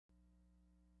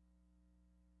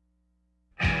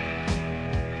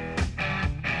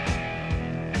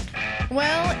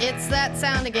Well, it's that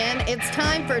sound again. It's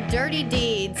time for Dirty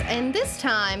Deeds, and this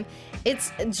time,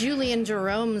 it's Julian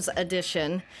Jerome's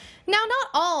edition. Now, not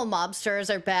all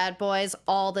mobsters are bad boys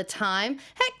all the time.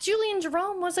 Heck, Julian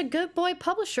Jerome was a good boy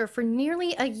publisher for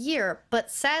nearly a year,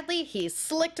 but sadly, he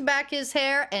slicked back his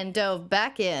hair and dove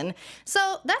back in.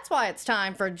 So that's why it's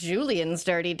time for Julian's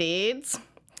Dirty Deeds.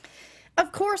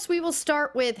 Of course, we will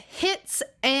start with hits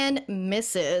and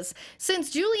misses, since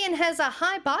Julian has a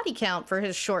high body count for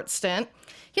his short stint.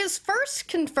 His first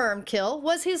confirmed kill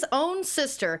was his own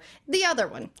sister, the other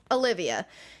one, Olivia.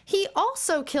 He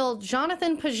also killed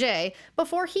Jonathan Paget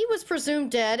before he was presumed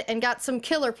dead and got some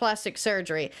killer plastic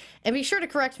surgery. And be sure to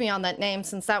correct me on that name,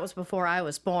 since that was before I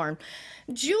was born.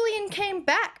 Julian came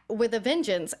back with a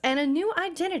vengeance and a new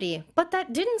identity, but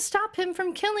that didn't stop him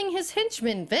from killing his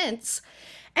henchman, Vince.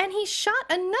 And he shot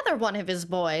another one of his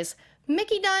boys,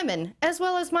 Mickey Diamond, as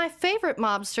well as my favorite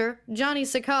mobster, Johnny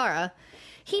Sakara.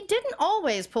 He didn't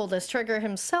always pull this trigger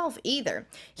himself either.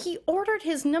 He ordered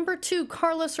his number 2,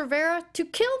 Carlos Rivera, to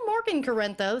kill Morgan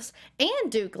Corinthos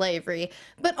and Duke Lavery,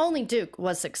 but only Duke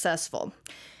was successful.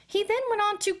 He then went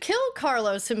on to kill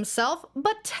Carlos himself,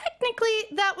 but technically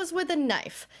that was with a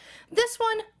knife. This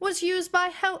one was used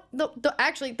by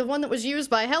the one that was used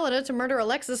by Helena to murder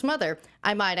Alexis' mother,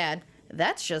 I might add.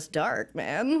 That's just dark,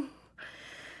 man.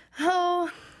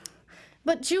 Oh,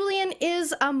 but Julian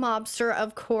is a mobster,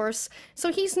 of course,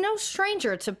 so he's no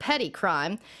stranger to petty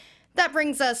crime. That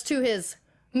brings us to his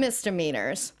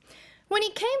misdemeanors. When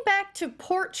he came back to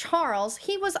Port Charles,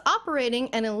 he was operating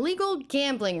an illegal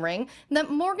gambling ring that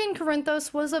Morgan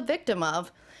Corinthos was a victim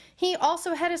of. He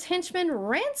also had his henchmen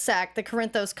ransack the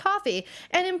Corinthos coffee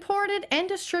and imported and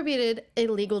distributed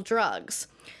illegal drugs.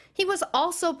 He was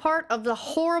also part of the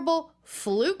horrible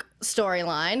Fluke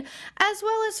storyline, as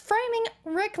well as framing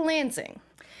Rick Lansing.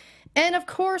 And of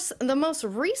course, the most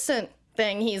recent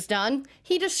thing he's done,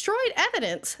 he destroyed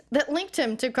evidence that linked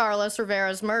him to Carlos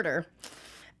Rivera's murder.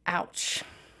 Ouch.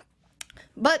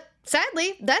 But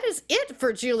sadly, that is it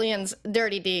for Julian's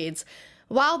dirty deeds.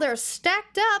 While they're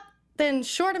stacked up in a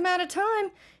short amount of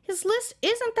time, his list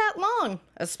isn't that long,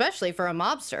 especially for a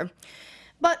mobster.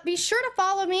 But be sure to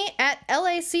follow me at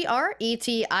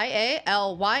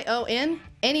LACRETIALYON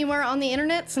anywhere on the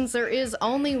internet, since there is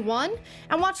only one,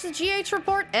 and watch the GH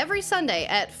Report every Sunday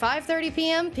at 5:30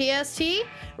 p.m. PST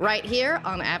right here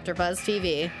on AfterBuzz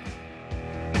TV.